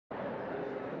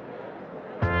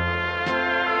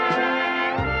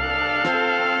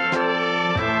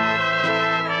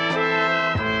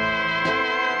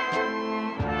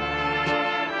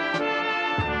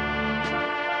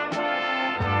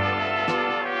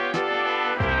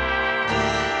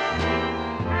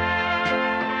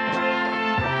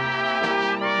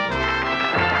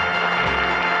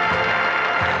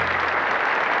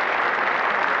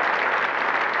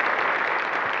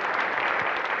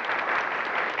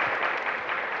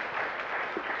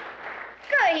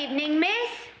evening,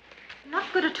 miss. Not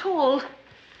good at all.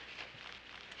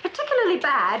 Particularly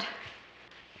bad.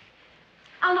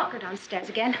 I'll not go downstairs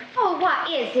again. Oh, what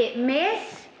is it,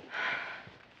 miss?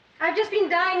 I've just been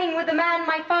dining with the man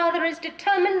my father is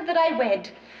determined that I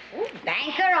wed. Ooh,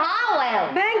 Banker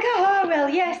Harwell. Banker Harwell,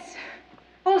 yes.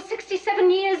 All 67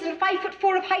 years and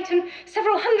 5'4" of height and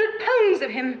several hundred pounds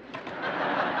of him.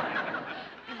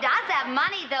 He does have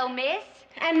money, though, miss.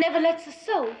 And never lets a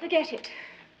soul forget it.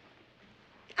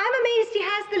 I'm amazed he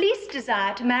has the least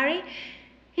desire to marry.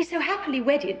 He's so happily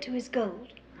wedded to his gold.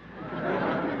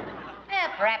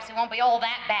 Well, perhaps it won't be all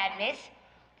that bad, miss.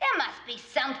 There must be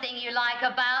something you like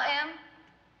about him.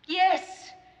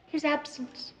 Yes, his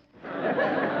absence. The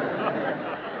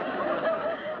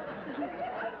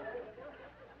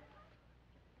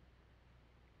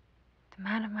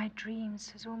man of my dreams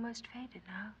has almost faded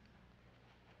now.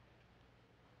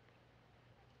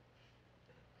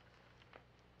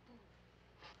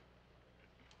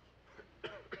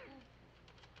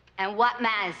 And what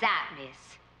man is that,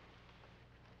 miss?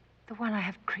 The one I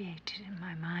have created in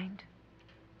my mind.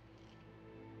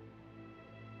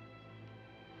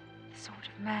 The sort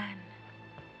of man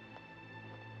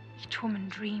each woman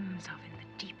dreams of in the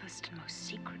deepest and most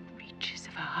secret reaches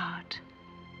of her heart.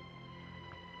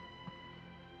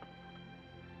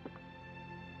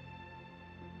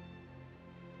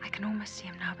 I can almost see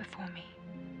him now before me.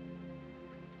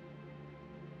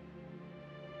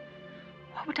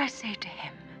 What would I say to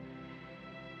him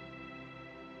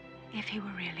if he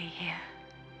were really here?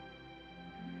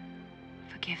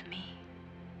 Forgive me.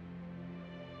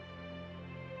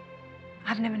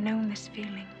 I've never known this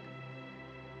feeling.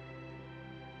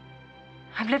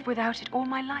 I've lived without it all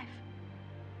my life.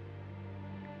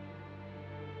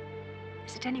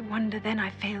 Is it any wonder then I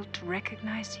failed to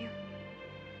recognize you?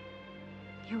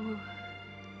 You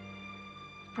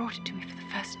brought it to me for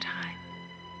the first time.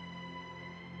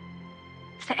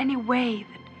 Is there any way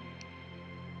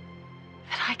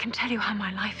that I can tell you how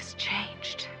my life has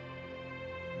changed?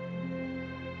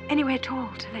 Any way at all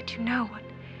to let you know what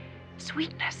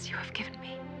sweetness you have given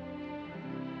me?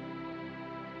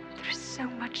 There is so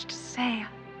much to say.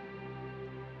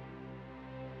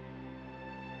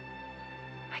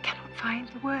 I cannot find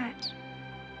the words,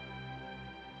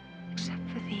 except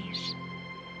for these.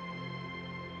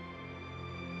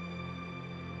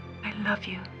 I love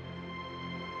you.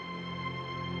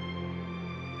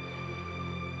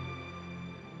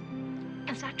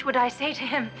 And such would I say to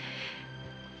him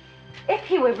if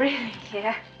he were really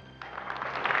here.